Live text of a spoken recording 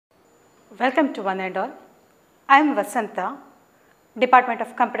Welcome to one and all. I am Vasanta, Department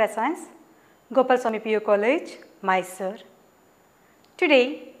of Computer Science, Gopalswamy PU College, Mysore.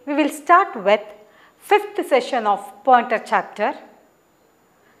 Today we will start with 5th session of pointer chapter.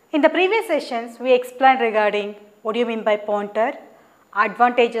 In the previous sessions we explained regarding what do you mean by pointer,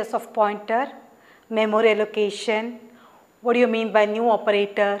 advantages of pointer, memory allocation, what do you mean by new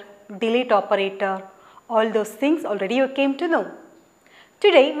operator, delete operator, all those things already you came to know.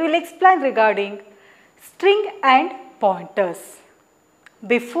 Today we will explain regarding string and pointers.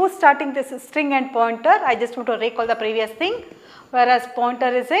 Before starting this string and pointer, I just want to recall the previous thing. Whereas pointer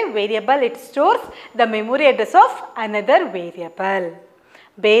is a variable, it stores the memory address of another variable.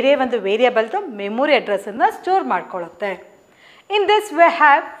 ಬೇರೆ ಒಂದು variable memory address ಅನ್ನು store ಮಾಡ್ಕೊಳ್ಳುತ್ತೆ. In this we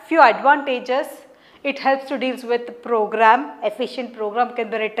have few advantages. It helps to deal with program, efficient program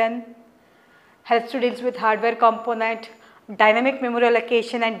can be written, helps to deal with hardware component, dynamic memory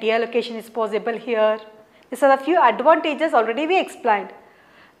allocation and deallocation is possible here. These are the few advantages already we explained.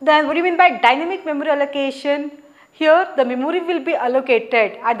 Then what do you mean by dynamic memory allocation? Here the memory will be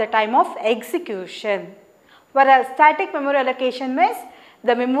allocated at the time of execution. Whereas static memory allocation means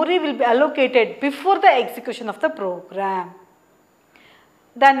the memory will be allocated before the execution of the program.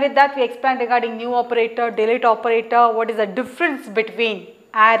 Then with that we explained regarding new operator, delete operator, what is the difference between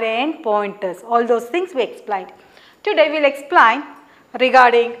array and pointers. All those things we explained. Today we will explain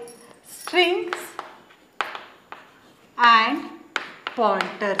regarding strings and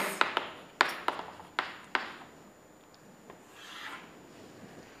pointers.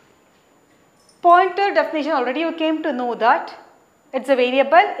 Pointer definition already you came to know that it's a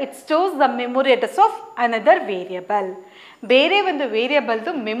variable, it stores the memory address of another variable. ಬೇರೆ ಒಂದು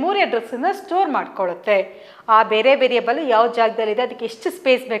ವೇರಿಯಬಲ್ದು memory ಅಡ್ರೆಸ್ಸನ್ನು store ಮಾಡ್ಕೊಳ್ಳುತ್ತೆ. ಆ ಬೇರೆ variable ಯಾವ ಜಾಗದಲ್ಲಿದೆ, ಅದಕ್ಕೆ ಎಷ್ಟು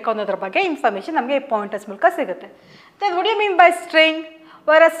space ಬೇಕು ಅನ್ನೋದ್ರ ಬಗ್ಗೆ ಇನ್ಫಾರ್ಮೇಷನ್ ನಮಗೆ ಈ ಪಾಯಿಂಟರ್ಸ್ ಮೂಲಕ ಸಿಗುತ್ತೆ. Then what do you mean by string?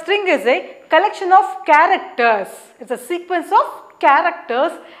 Where a string is a collection of characters. It's a sequence of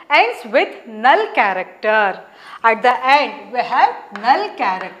characters ends with null character. At the end we have null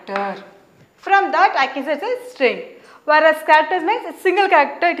character. From that I can say it's a string. Whereas characters means a single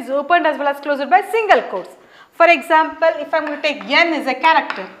character, it is opened as well as closed by single quotes. For example, if I am going to take n as a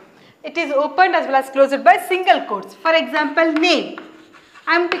character, it is opened as well as closed by single quotes. For example, name,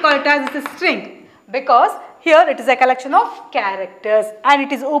 I am going to call it as a string because here it is a collection of characters and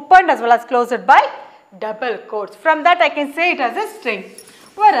it is opened as well as closed by double quotes. From that I can say it as a string.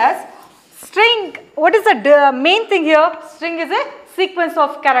 Whereas string, what is the main thing here? String is a sequence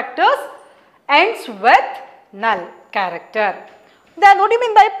of characters ends with null character. Then what do you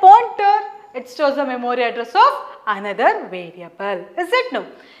mean by pointer? It stores the memory address of another variable. Is it no?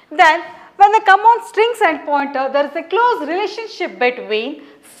 Then when they come on strings and pointer, there is a close relationship between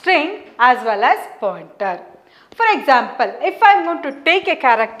string as well as pointer. For example, if I am going to take a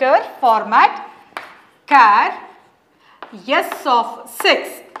character format char S06,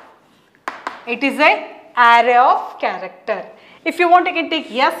 it is a array of character. If you want, you can take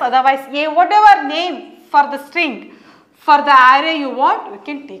S, otherwise A, whatever name for the string, for the array you want, you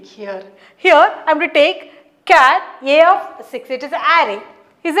can take here. Here I am going to take char A of 6, it is an array.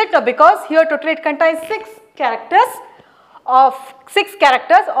 Is it no? Because here totally it contains 6 characters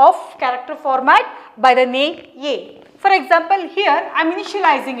of character format by the name A. For example, here I am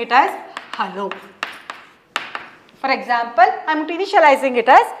initializing it as hello. For example, I am initializing it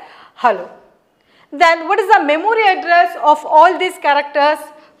as hello. Then what is the memory address of all these characters?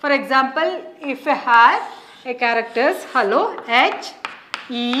 For example, if I have a characters hello, H,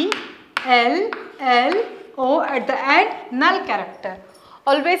 E, L, L, O at the end, null character.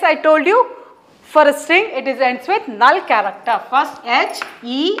 Always I told you for a string it is ends with null character. First H,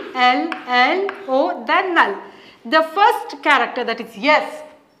 E, L, L, O, then null. The first character, that is yes,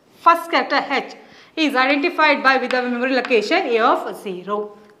 first character H is identified by with the memory location A of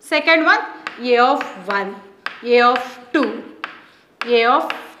 0. Second one A of 1, A of 2, A of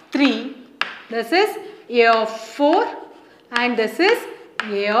 3, this is A of 4 and this is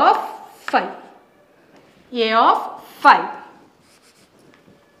A of 5. A of 5.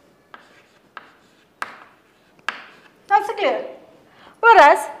 That's clear.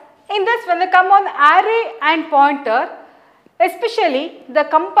 Whereas in this when they come on array and pointer, especially the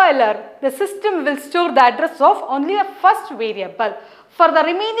compiler, the system will store the address of only the first variable. For the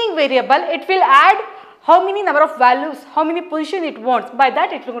remaining variable, it will add how many number of values, how many position it wants. By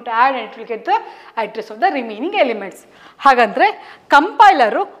that it will go to add and it will get the address of the remaining elements. ಹಾಗಂದ್ರೆ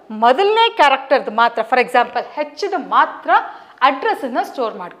compiler ಮೊದಲನೇ character ಮಾತ್ರ, for example ಹೆಚ್ಚಿದ ಮಾತ್ರ address ಅನ್ನು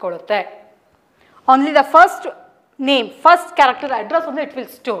store ಮಾಡ್ಕೊಳ್ಳುತ್ತೆ. Only the first name, first character address ಒಂದು it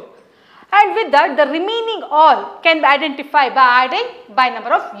will store. and with that the remaining all can be identified by adding by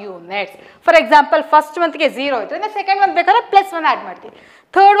number of units. For example, first one ಗೆ 0 ಇದ್ರೆ second one ಬೇಕಾದ್ರೆ +1 add ಮಾಡ್ತೀವಿ,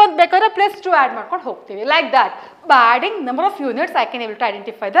 third one ಬೇಕಾದ್ರೆ +2 add ಮಾಡ್ಕೊಂಡು ಹೋಗ್ತೀವಿ. Like that, by adding number of units I can able to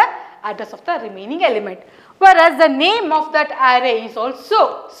identify the address of the remaining element. Whereas the name of that array is also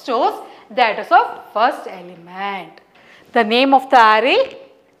stores the address of first element. The name of the array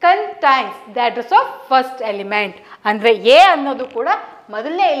contains the address of first element. ಅಂದರೆ A ಅನ್ನೋದು ಕೂಡ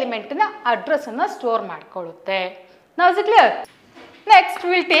ಮೊದಲನೇ ಎಲಿಮೆಂಟ್ನ address ಅನ್ನು store ಮಾಡಿಕೊಳ್ಳುತ್ತೆ. Now is it clear? Next we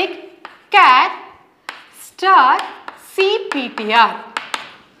will take char star cptr.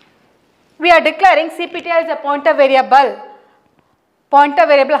 We are declaring cptr is a pointer variable. Pointer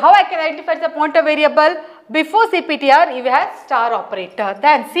variable, how I can identify the pointer variable? Before cptr you have star operator,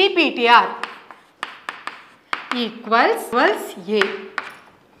 then cptr equals A,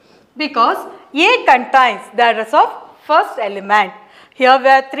 because A contains the address of first element. Here we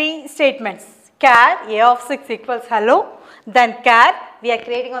have three statements. Char A of 6 equals hello, then char we are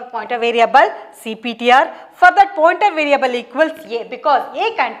creating one pointer variable cptr, for that pointer variable equals A, because A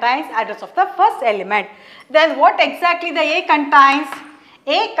contains address of the first element. Then what exactly the A contains?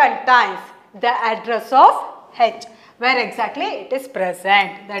 A contains the address of H, where exactly it is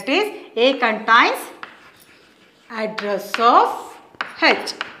present. That is, A contains address of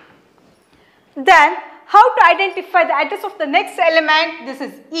H. Then how to identify the address of the next element? This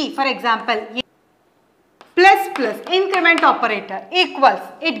is E. For example, E plus increment operator equals,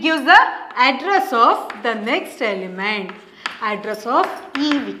 it gives the address of the next element. Address of E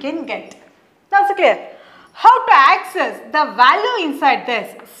we can get. Now it's clear. How to access the value inside this?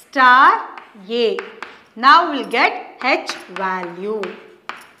 Star A. Now we'll get H value.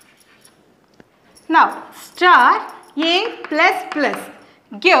 Now star A plus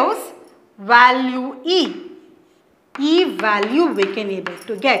gives value E. E value we can able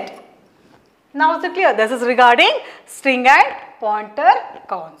to get. Now is it clear? This is regarding string and pointer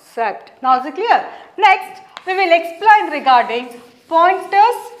concept. Now is it clear? Next we will explain regarding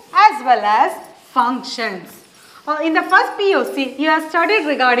pointers as well as functions. In the first POC you have studied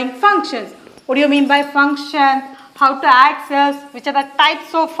regarding functions. What do you mean by function? How to access? Which are the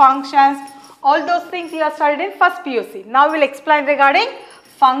types of functions? All those things you have studied in first POC. Now we will explain regarding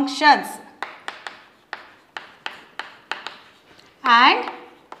functions and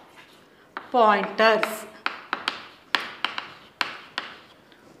pointers.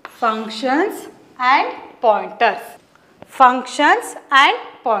 Functions and pointers. Functions and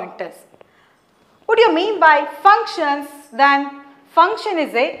pointers. What do you mean by functions? Then function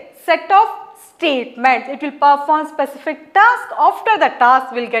is a set of statements. It will perform specific task. After the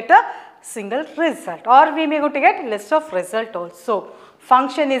task we will get a single result, or we may go to get list of result also.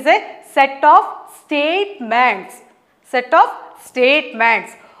 Function is a set of statements. Set of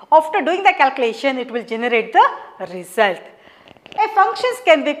statements. After doing the calculation it will generate the result. A functions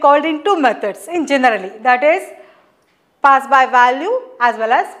can be called in two methods in generally, that is pass by value as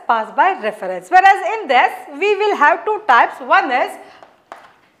well as pass by reference. Whereas in this we will have two types. One is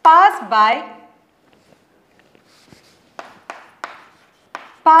pass by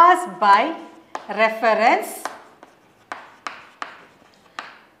reference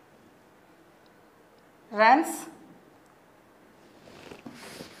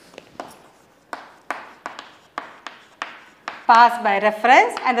pass by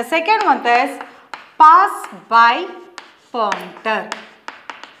reference, and the second one is pass by pointer.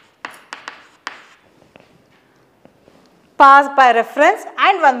 Pass by reference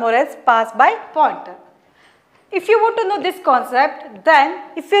and one more is pass by pointer. If you want to know this concept, then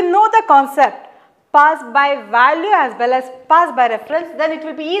if you know the concept pass by value as well as pass by reference, then it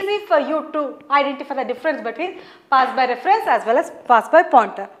will be easy for you to identify the difference between pass by reference as well as pass by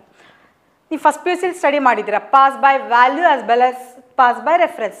pointer. You first POC study madidira pass by value as well as pass by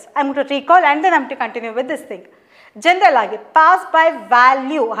reference. I am going to recall and then I am to continue with this thing. General agi pass by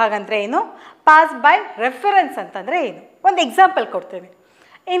value hagandre enu, pass by reference antandre enu. One example kodtene.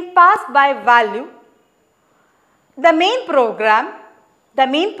 In pass by value, the main program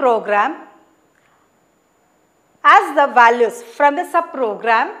as the values from the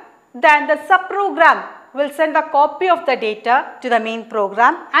subprogram, then the subprogram will send a copy of the data to the main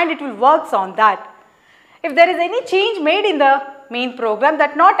program and it will works on that. If there is any change made in the main program,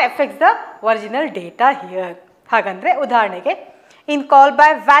 that not affects the original data here. Hagandre udaharanege in call by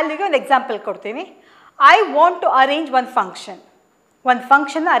value ge one example kodtini. I want to arrange one function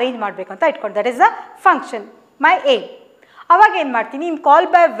arrange ಮಾಡಬೇಕು ಅಂತ ಇಟ್ಕೊಂಡು, that is the function, my aim. ಅವಾಗ ಏನು ಮಾಡ್ತೀನಿ, in call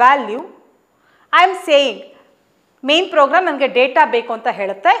by value I am saying main program ನನಗೆ data ಬೇಕು ಅಂತ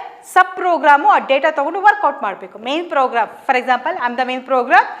ಹೇಳುತ್ತೆ, ಸಬ್ ಪ್ರೋಗ್ರಾಮು ಆ ಡೇಟಾ ತೊಗೊಂಡು ವರ್ಕೌಟ್ ಮಾಡಬೇಕು. Main program for example I am the main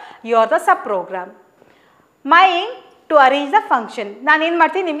program, you are the subprogram. My aim to arrange the function. ನಾನು ಏನು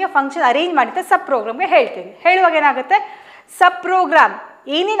ಮಾಡ್ತೀನಿ ನಿಮಗೆ ಫಂಕ್ಷನ್ ಅರೇಂಜ್ ಮಾಡಿದ್ದೆ ಸಬ್ ಪ್ರೋಗ್ರಾಮ್ಗೆ ಹೇಳ್ತೀನಿ. ಹೇಳುವಾಗ ಏನಾಗುತ್ತೆ ಸಬ್ ಪ್ರೋಗ್ರಾಮ್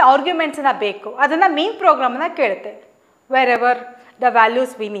ಏನೇನು ಆರ್ಗ್ಯುಮೆಂಟ್ಸನ್ನ ಬೇಕು ಅದನ್ನು ಮೇನ್ ಪ್ರೋಗ್ರಾಮನ್ನು ಕೇಳುತ್ತೆ wear ever the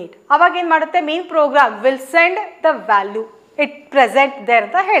values we need. ಅವಾಗ ಏನು ಮಾಡುತ್ತೆ main program will send the value it present there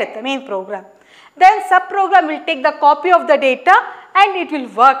ಅಂತ ಹೇಳುತ್ತೆ main program. Then sub program will take the copy of the data and it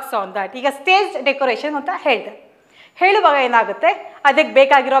will works on that. ಈಗ stage decoration ಅಂತ ಹೇಳಿದೆ. ಹೇಳುವಾಗ ಏನಾಗುತ್ತೆ ಅದಕ್ಕೆ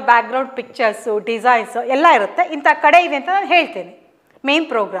ಬೇಕಾಗಿರೋ ಬ್ಯಾಕ್ಗ್ರೌಂಡ್ ಪಿಕ್ಚರ್ಸು ಡಿಸೈನ್ಸು ಎಲ್ಲ ಇರುತ್ತೆ. ಇಂಥ ಕಡೆ ಇದೆ ಅಂತ ನಾನು ಹೇಳ್ತೇನೆ ಮೇನ್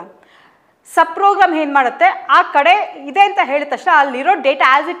ಪ್ರೋಗ್ರಾಮ್. ಸಬ್ ಪ್ರೋಗ್ರಾಮ್ ಏನು ಮಾಡುತ್ತೆ ಆ ಕಡೆ ಇದೆ ಅಂತ ಹೇಳಿದ ತಕ್ಷಣ ಅಲ್ಲಿರೋ data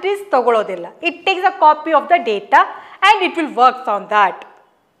as it is ತೊಗೊಳ್ಳೋದಿಲ್ಲ. It takes a copy of the data and it will works on that.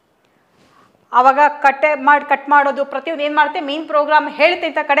 ಆವಾಗ ಕಟ್ ಮಾಡೋದು ಪ್ರತಿಯೊಂದು ಏನು ಮಾಡುತ್ತೆ ಮೇನ್ ಪ್ರೋಗ್ರಾಮ್ ಹೇಳುತ್ತೆ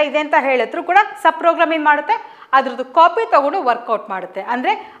ಇಂಥ ಕಡೆ ಇದೆ ಅಂತ ಹೇಳಿದ್ರು ಕೂಡ ಸಬ್ ಪ್ರೋಗ್ರಾಮ್ ಏನು ಮಾಡುತ್ತೆ ಅದ್ರದ್ದು ಕಾಪಿ ತೊಗೊಂಡು ವರ್ಕೌಟ್ ಮಾಡುತ್ತೆ.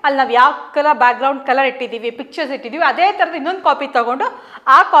 ಅಂದರೆ ಅಲ್ಲಿ ನಾವು ಯಾವ ಬ್ಯಾಕ್ಗ್ರೌಂಡ್ ಕಲರ್ ಇಟ್ಟಿದ್ದೀವಿ ಪಿಕ್ಚರ್ಸ್ ಇಟ್ಟಿದ್ದೀವಿ ಅದೇ ಥರದ ಇನ್ನೊಂದು ಕಾಪಿ ತೊಗೊಂಡು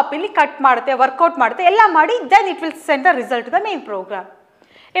ಆ ಕಾಪಿಲಿ ಕಟ್ ಮಾಡುತ್ತೆ ವರ್ಕೌಟ್ ಮಾಡುತ್ತೆ ಎಲ್ಲ ಮಾಡಿ then it will send the result to the main program.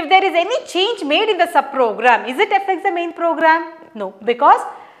 If there is any change made in the subprogram, is it affects the main program? No, because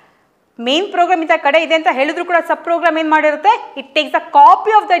main program ಇಂಥ ಕಡೆ ಇದೆ ಅಂತ ಹೇಳಿದ್ರು ಕೂಡ ಸಬ್ ಪ್ರೋಗ್ರಾಮ್ ಏನು ಮಾಡಿರುತ್ತೆ it takes the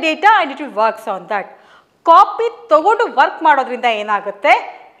copy of the data and it will works on that. Copy ತೊಗೊಂಡು work ಮಾಡೋದ್ರಿಂದ ಏನಾಗುತ್ತೆ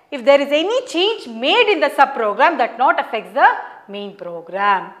if there is any change made in the sub program that not affects the main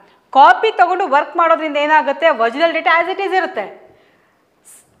program. Copy ತೊಗೊಂಡು work ಮಾಡೋದ್ರಿಂದ ಏನಾಗುತ್ತೆ original data as it is ಇರುತ್ತೆ.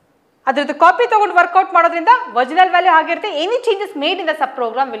 ಅದ್ರದ್ದು copy ತೊಗೊಂಡು workout ಮಾಡೋದ್ರಿಂದ ಒರಿಜಿನಲ್ ವ್ಯಾಲ್ಯೂ ಆಗಿರುತ್ತೆ. Any changes made in the sub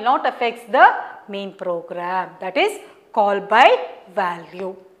program will not affects the main program. That is call by value.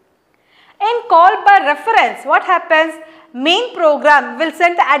 In call by reference, what happens? Main program will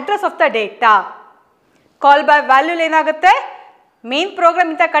send the address of the data. Call by value ಏನಾಗುತ್ತೆ main program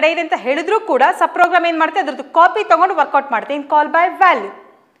ಇಂಥ ಕಡೆ ಇದೆ ಅಂತ ಹೇಳಿದ್ರು ಕೂಡ ಸಬ್ program ಏನು ಮಾಡುತ್ತೆ ಅದ್ರದ್ದು ಕಾಪಿ ತೊಗೊಂಡು ವರ್ಕೌಟ್ ಮಾಡುತ್ತೆ ಇನ್ call by value.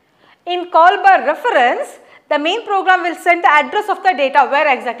 In call by reference the main program will send the address of the data where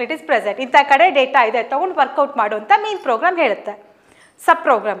exactly it is present. ಇಂಥ ಕಡೆ ಡೇಟಾ ಇದೆ ತೊಗೊಂಡು ವರ್ಕೌಟ್ ಮಾಡು ಅಂತ ಮೇನ್ ಪ್ರೋಗ್ರಾಮ್ ಹೇಳುತ್ತೆ ಸಬ್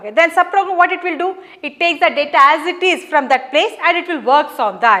ಪ್ರೋಗ್ರಾಮ್ಗೆ. Then sub program what it will do it takes the data as it is from that place and it will works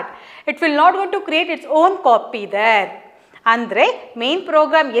on that. It will not gonna to create its own copy there. ಅಂದರೆ main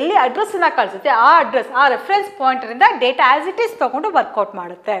program ಎಲ್ಲಿ ಅಡ್ರೆಸ್ಸನ್ನು ಕಳಿಸುತ್ತೆ ಆ address ಆ reference ಪಾಯಿಂಟರಿಂದ data as it is ತೊಗೊಂಡು workout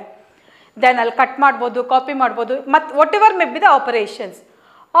ಮಾಡುತ್ತೆ. Then ಅಲ್ಲಿ cut ಮಾಡ್ಬೋದು copy ಮಾಡ್ಬೋದು ಮತ್ತು what ever may be the operations.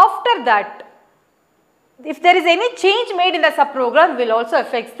 After that if there is any change made in the subprogram will also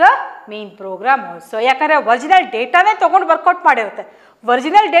affects the main program also. ಯಾಕಂದರೆ original ಡೇಟಾನೇ ತೊಗೊಂಡು workout ಮಾಡಿರುತ್ತೆ.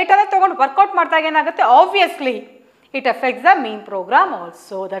 Original ಡೇಟಾನೇ ತೊಗೊಂಡು workout ಮಾಡಿದಾಗ ಏನಾಗುತ್ತೆ obviously it affects the main program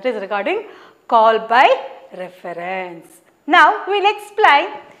also. That is regarding call by reference. Now we will explain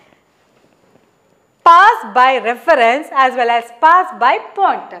pass by reference as well as pass by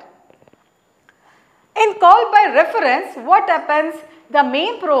pointer. In call by reference what happens? The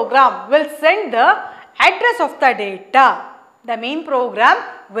main program will send the address of the data. The main program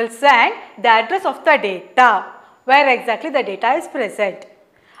will send the address of the data where exactly the data is present.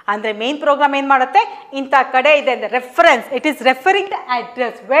 ಅಂದರೆ main program ಏನು ಮಾಡುತ್ತೆ ಇಂಥ ಕಡೆ ಇದೆ ಅಂದರೆ reference it is referring the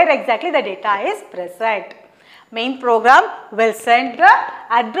address wear exactly the data is present. Main program will send the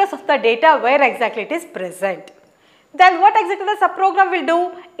address of the data wear exactly it is present. Then what exactly the subprogram will do?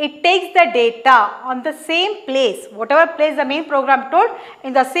 It takes the data on the same place, whatever place the main program told,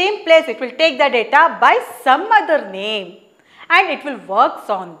 in the same place it will take the data by some other name and it will works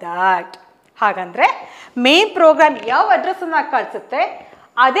on that. ಹಾಗಂದ್ರೆ main program ಯಾವ ಅಡ್ರೆಸ್ಸನ್ನು ಕಳಿಸುತ್ತೆ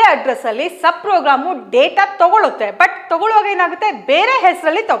ಅದೇ ಅಡ್ರೆಸ್ಸಲ್ಲಿ ಸಬ್ programme data ತಗೊಳ್ಳುತ್ತೆ. But ತಗೊಳ್ಳುವಾಗ ಏನಾಗುತ್ತೆ ಬೇರೆ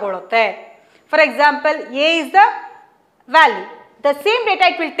ಹೆಸರಲ್ಲಿ ತಗೊಳ್ಳುತ್ತೆ. For example A is the value. The same data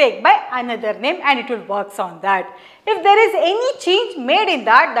it will take by another name and it will works on that. If there is any change made in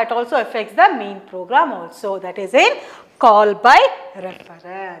that, that also affects the main program also. That is in call by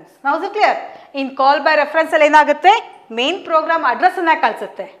reference. Now is it clear? In call by reference ಅಲ್ಲಿ ಏನಾಗುತ್ತೆ main program address ಅನ್ನು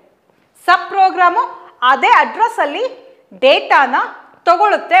ಕಳಿಸುತ್ತೆ. ಸಬ್ programme ಅದೇ address ಅಲ್ಲಿ ಡೇಟಾನ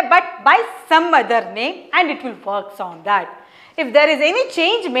ತಗೊಳ್ಳುತ್ತೆ but by some other name and it will works on that. If there is any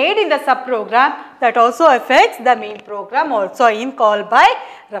change made in the subprogram, that also affects the main program also in call by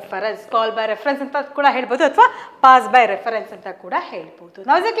reference. Call by reference ಅಂತ ಕೂಡ ಹೇಳ್ಬೋದು ಅಥವಾ pass by reference ಅಂತ ಕೂಡ ಹೇಳ್ಬೋದು.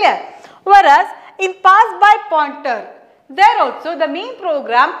 Now is it clear? Whereas in pass by pointer, there also the main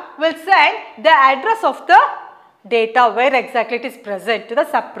program will send the address of the data where exactly it is present to the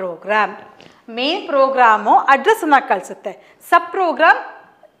subprogram. Main program address ಅನ್ನು ಕಳಿಸುತ್ತೆ.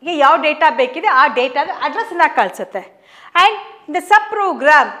 subprogramಗೆ ಯಾವ data ಬೇಕಿದೆ ಆ ಡೇಟಾದ address ಅನ್ನು ಕಳಿಸುತ್ತೆ. And the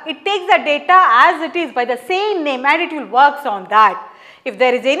subprogram it takes the data as it is by the same name and it will works on that. If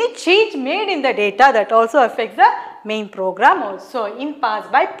there is any change made in the data that also affects the main program also in pass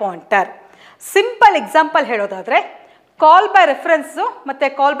by pointer. Simple example ಹೇಳೋದಾದ್ರೆ call by reference ಮತ್ತೆ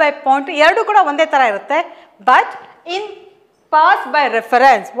call by pointer ಎರಡು ಕೂಡ ಒಂದೇ ತರ ಇರುತ್ತೆ. But in pass by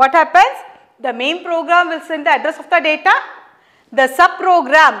reference, what happens? The main program will send the address of the data. The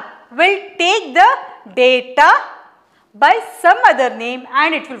subprogram will take the data by some other name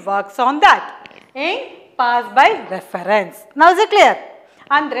and it will works on that in pass by reference. Now is it clear?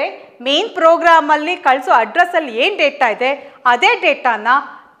 Andre main program alli kalso address alli ಏನು data ಇದೆ ಅದೇ ಡೇಟಾನ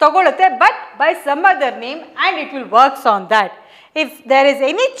ತಗೊಳುತ್ತೆ but by some other name and it will works on that. If there is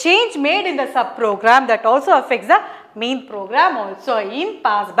any change made in the subprogram, that also affects the main program also in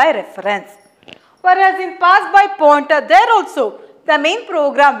pass by reference. Whereas in pass by pointer, there also the main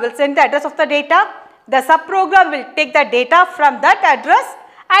program will send the address of the data. The subprogram will take the data from that address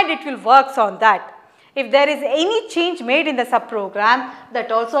and it will works on that. If there is any change made in the subprogram, that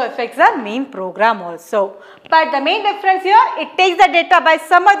also affects the main program also. But the main difference here, it takes the data by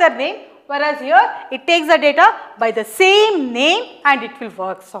some other name, whereas here it takes the data by the same name and it will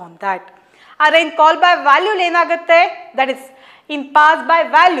works on that. Are in call by value ಏನಾಗುತ್ತೆ? That is in pass by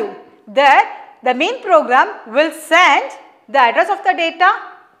value. There the main program will send the address of the data,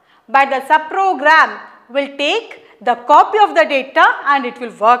 but the subprogram will take the copy of the data and it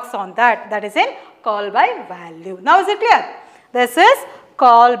will works on that. That is in call by value. Now is it clear? This is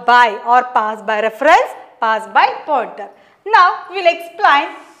call by or pass by reference, pass by pointer. Now we will explain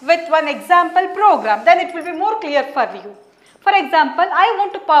with one example program, then it will be more clear for you. For example, I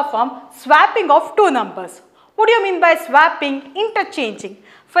want to perform swapping of two numbers. What do you mean by swapping? Interchanging.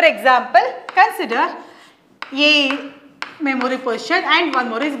 For example, consider A memory position and one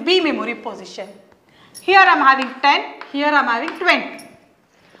more is B memory position. Here I am having 10, here I am having 20.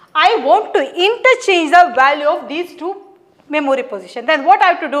 I want to interchange the value of these two memory position. Then what I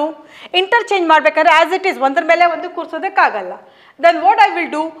have to do? Interchange ಮಾಡಬೇಕಂದ್ರೆ as it is ಒಂದರ ಮೇಲೆ ಒಂದು ಕೂರಿಸೋದಕ್ಕಾಗಲ್ಲ. Then what I will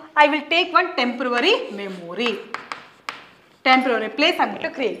do? I will take one temporary memory. Temporary place I am going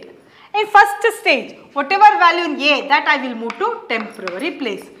to create. In first stage, whatever value in A, that I will move to temporary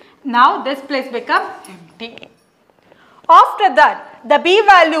place. Now this place becomes empty. After that, the B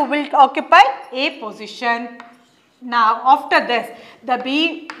value will occupy A position. Now after this, the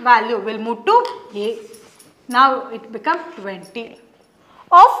B value will move to A. Now it becomes 20.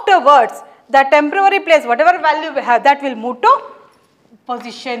 Afterwards, the temporary place, whatever value we have, that will move to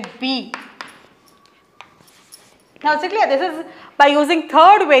position B. Now it's clear, this is by using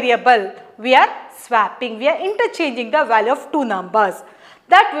third variable, we are swapping, we are interchanging the value of two numbers.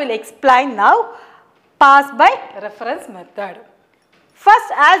 That will explain now pass by reference method. First,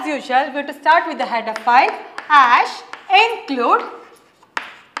 as usual, we have to start with the header file. Hash include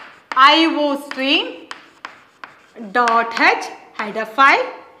iostream dot h header file.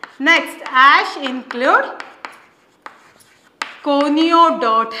 Next, hash include conio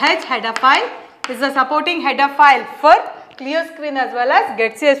dot h header file. This is a supporting header file for clear screen as well as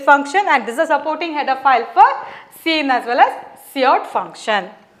getcs function, and this is a supporting header file for cin as well as cout function.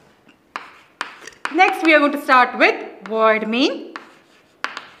 Next, we are going to start with void main.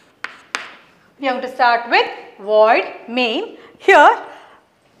 We are going to start with void main. Here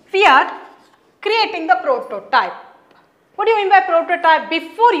we are creating the prototype. What do you mean by prototype?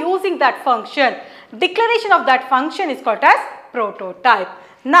 Before using that function, declaration of that function is called as prototype.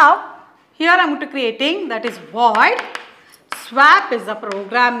 Now here I am going to creating, that is void swap is the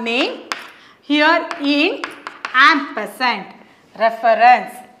program name. Here int ampersand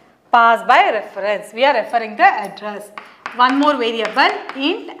reference, pass by reference, we are referring the address. One more variable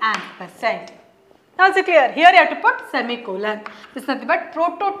int ampersand. Now it's clear, here you have to put semicolon. This is nothing but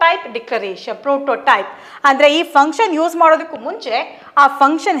prototype declaration. Prototype andre ee function use ಮಾಡೋದಕ್ಕೂ ಮುಂಚೆ ಆ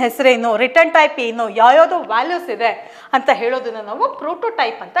function ಹೆಸರೇನು, return type ಏನು, ಯಾವ್ಯಾವುದು values ಇದೆ ಅಂತ ಹೇಳೋದನ್ನ ನಾವು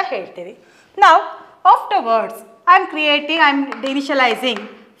prototype ಅಂತ ಹೇಳ್ತೀವಿ. Now afterwards I am creating, I am initializing,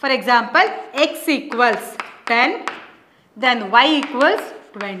 for example x equals 10, then y equals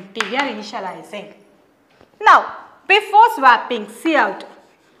 20, we are initializing. Now before swapping, cout,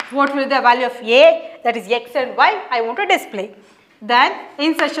 what will be the value of A, that is x and y, I want to display. Then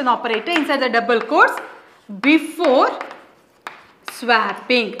insertion operator inside the double quotes, before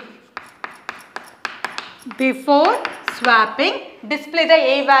swapping, display the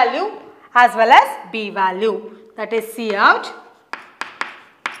A value as well as B value, that is cout,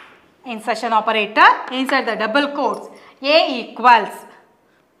 insertion operator inside the double quotes, A equals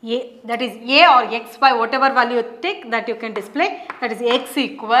A, that is A or xy, whatever value you take, that you can display, that is x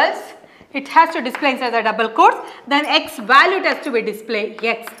equals, it has to display inside the double quotes, then x value it has to be displayed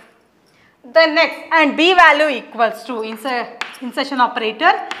x. Then next, and B value equals to insertion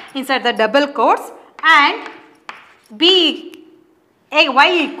operator inside the double quotes, and y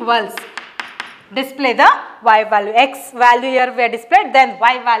equals, display the y value, x value here we are displayed, then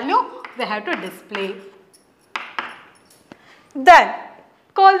y value we have to display. Then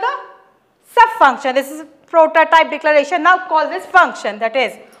call the sub function. This is prototype declaration. Now call this function, that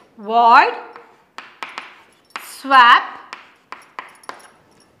is void swap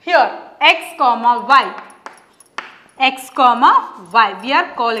here x comma y. X comma y. We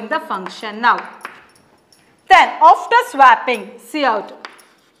are calling the function now. Then after swapping, see out.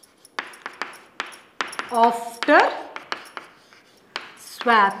 After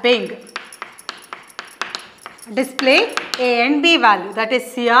swapping, display A and B value, that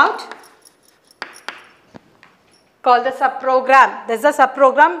is see out. Call the subprogram. This is the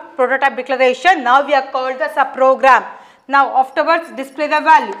subprogram prototype declaration. Now we have called the subprogram. Now afterwards display the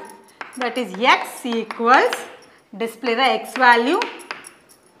value, that is x equals, display the x value,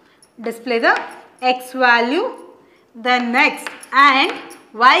 display the x value, then next and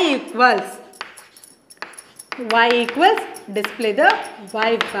y equals, display the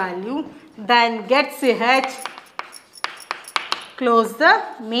y value, then get ch, close the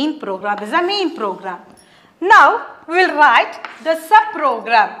main program. This is the main program. Now we will write the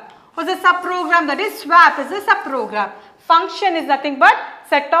subprogram. What's the subprogram? That is swap is the subprogram. Function is nothing but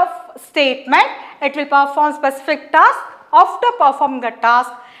set of statement. It will perform specific task. After performing the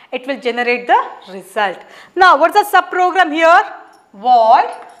task, it will generate the result. Now what's the subprogram here? Void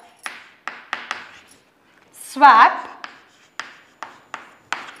swap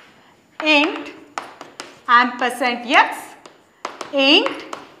int ampersand x int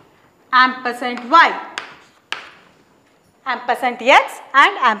ampersand y. Ampersand x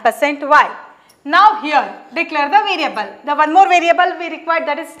and ampersand y. Now here declare the variable. The one more variable we require,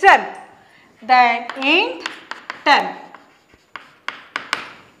 that is temp. Then int temp.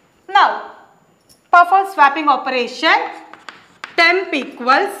 Now perform swapping operation. Temp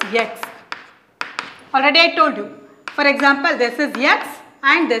equals x. Already I told you. For example, this is x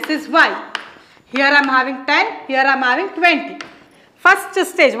and this is y. Here I am having 10, here I am having 20.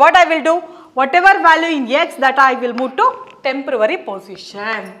 First stage, what I will do? Whatever value in x, that I will move to temporary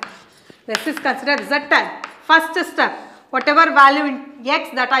position. This is considered as a 10. First step, whatever value in x,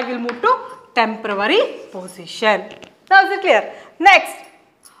 that I will move to temporary position. Now is it clear? Next,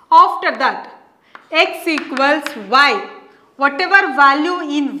 after that, x equals y. Whatever value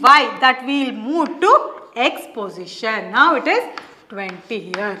in y, that we will move to x position. Now it is 20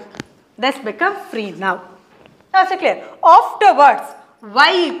 here. This becomes free now. Now is it clear? Afterwards,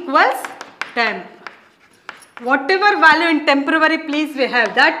 y equals temp. Whatever value in temporary place we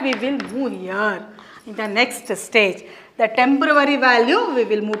have, that we will move here in the next stage. The temporary value we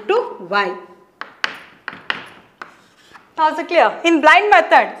will move to y. Now is it clear? In blind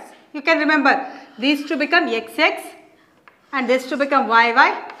method, you can remember these to become xx and this to become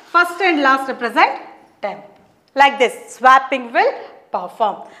yy. First and last represent temp. Like this, swapping will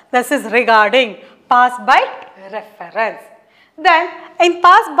perform. This is regarding pass by reference. Then in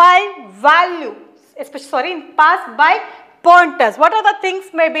pass by value, especially in pass by pointers, what are the things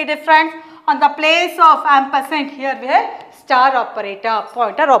may be different? On the place of ampersand, here we have star operator,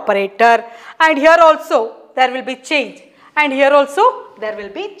 pointer operator, and here also there will be change, and here also there will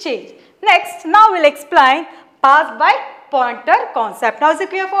be change. Next, now we will explain pass by pointer concept. Now is it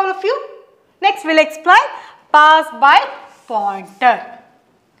clear for all of you? Next we will explain pass by pointer.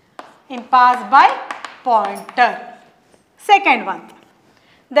 In pass by pointer. Second one.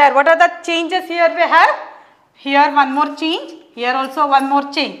 There, what are the changes here we have? Here one more change, here also one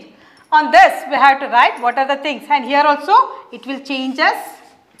more change. On this we have to write what are the things, and here also it will change us,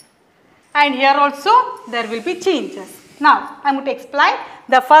 and here also there will be changes. Now I am going to explain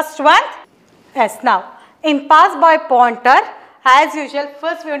the first one. Yes, now in pass by pointer, as usual,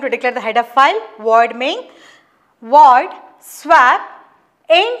 first we want to declare the header file, void main, void swap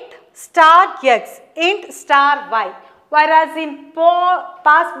int star x, int star y. Whereas in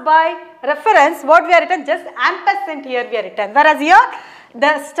pass by reference, what we are written, just ampersand here we are written. Whereas here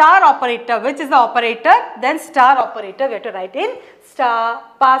the star operator, which is the operator, then star operator we have to write in star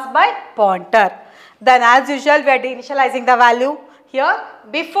pass by pointer. Then as usual we are initializing the value here.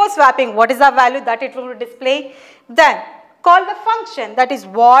 Before swapping, what is the value that it will display. Then call the function, that is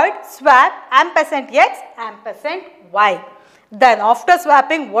void swap ampersand x ampersand y. Then after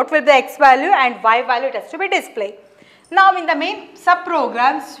swapping, what will be the x value and y value, it has to be displayed. Now in the main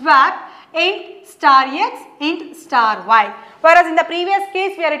subprogram, swap int star x int star y. Whereas in the previous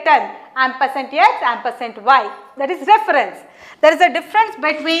case we are written ampersand x ampersand y, that is reference. There is a difference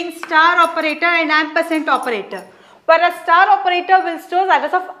between star operator and ampersand operator. Whereas star operator will store the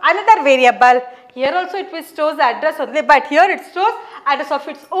address of another variable. Here also it will store the address only, but here it stores address of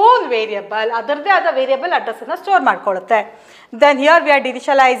its own variable. Other variable address in store. Then here we are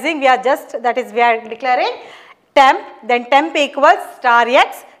initializing, we are just, that is we are declaring temp, then temp equals star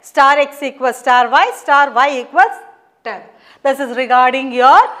x equals star y equals temp. This is regarding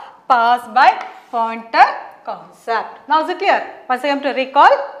your pass by pointer concept. Now is it clear? Once again to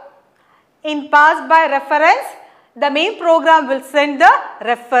recall, in pass by reference, the main program will send the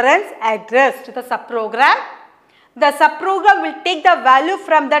reference address to the subprogram. The subprogram will take the value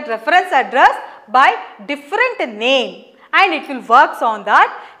from that reference address by different name, and it will work on that.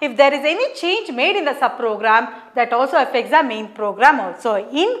 If there is any change made in the subprogram, that also affects the main program also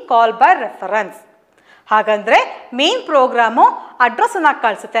in call by reference. ಹಾಗಂದ್ರೆ main programme address ಅನ್ನು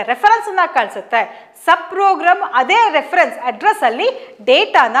ಕಳಿಸುತ್ತೆ, reference ಅನ್ನು ಕಳಿಸುತ್ತೆ. ಸಬ್ program ಅದೇ reference address ಅಲ್ಲಿ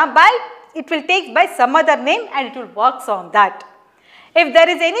ಡೇಟಾನ it will take by some other name and it will works on that. If there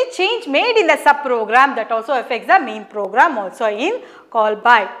is any change made in the sub program, that also affects the main program also in call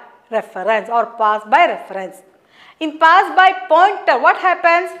by reference or pass by reference. In pass by pointer, what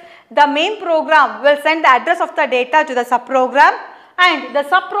happens? The main program will send the address of the data to the sub program, and the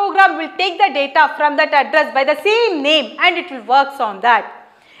sub program will take the data from that address by the same name and it will works on that.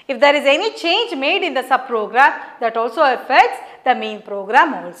 If there is any change made in the sub program, that also affects the main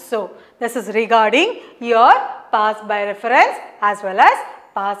program also. This is regarding your pass by reference as well as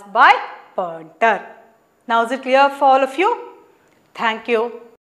pass by pointer. Now is it clear for all of you? Thank you.